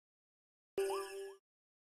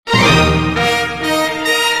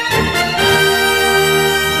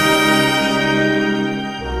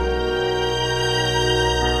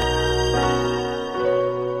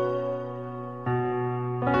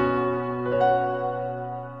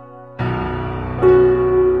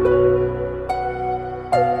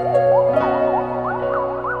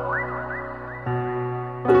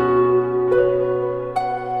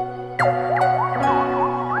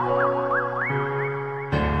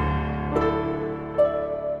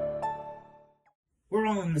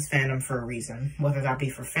all in this fandom for a reason, whether that be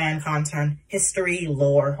for fan content, history,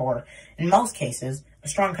 lore, or, in most cases, a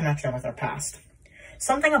strong connection with our past.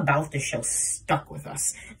 Something about this show stuck with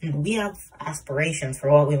us, and we have aspirations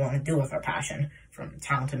for what we want to do with our passion, from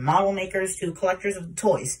talented model makers to collectors of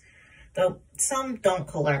toys. Though some don't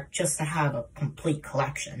collect just to have a complete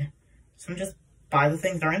collection. Some just buy the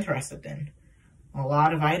things they're interested in. A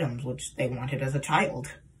lot of items which they wanted as a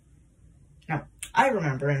child. Now, I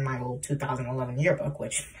remember in my old 2011 yearbook,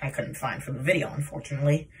 which I couldn't find for the video,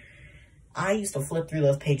 unfortunately, I used to flip through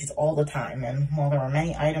those pages all the time, and while there were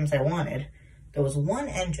many items I wanted, there was one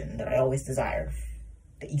engine that I always desired,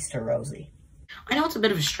 the Easter Rosie. I know it's a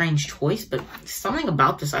bit of a strange choice, but something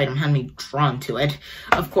about this item had me drawn to it.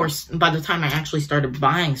 Of course, by the time I actually started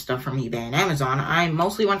buying stuff from eBay and Amazon, I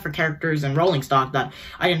mostly went for characters and rolling stock that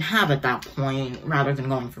I didn't have at that point, rather than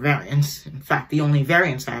going for variants. In fact, the only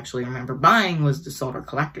variants I actually remember buying was the Silver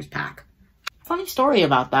Collector's Pack. Funny story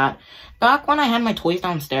about that. Back when I had my toys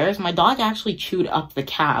downstairs, my dog actually chewed up the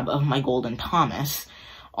cab of my Golden Thomas.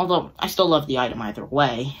 Although, I still love the item either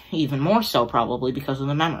way, even more so probably because of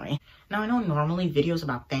the memory. Now, I know normally videos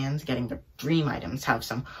about fans getting their dream items have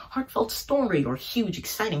some heartfelt story or huge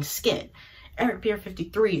exciting skit. Eric Beer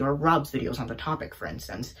 53 or Rob's videos on the topic, for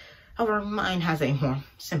instance. However, mine has a more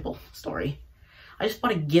simple story. I just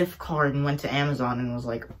bought a gift card and went to Amazon and was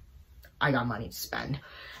like, I got money to spend.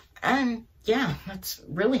 And yeah, that's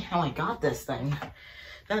really how I got this thing.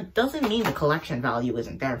 That doesn't mean the collection value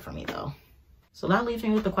isn't there for me though. So that leaves me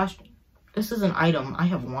with the question. This is an item I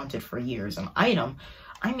have wanted for years, an item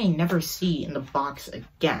I may never see in the box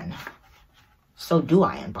again. So do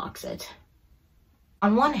I unbox it?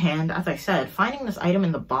 On one hand, as I said, finding this item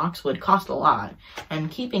in the box would cost a lot,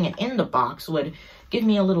 and keeping it in the box would give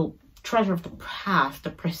me a little treasure of the past, a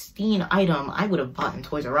pristine item I would have bought in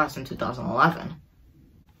Toys R Us in 2011.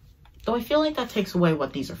 Though I feel like that takes away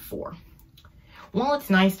what these are for. While it's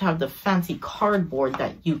nice to have the fancy cardboard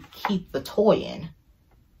that you keep the toy in,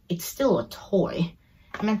 it's still a toy,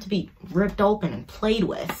 meant to be ripped open and played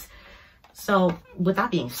with. So, with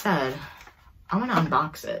that being said, I want to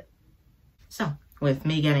unbox it. So, with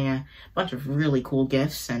me getting a bunch of really cool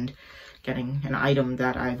gifts and getting an item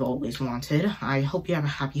that I've always wanted, I hope you have a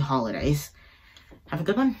happy holidays. Have a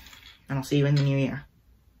good one, and I'll see you in the new year.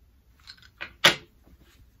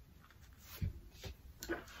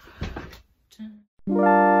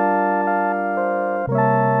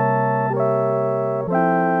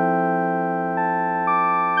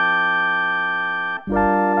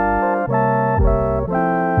 Bye.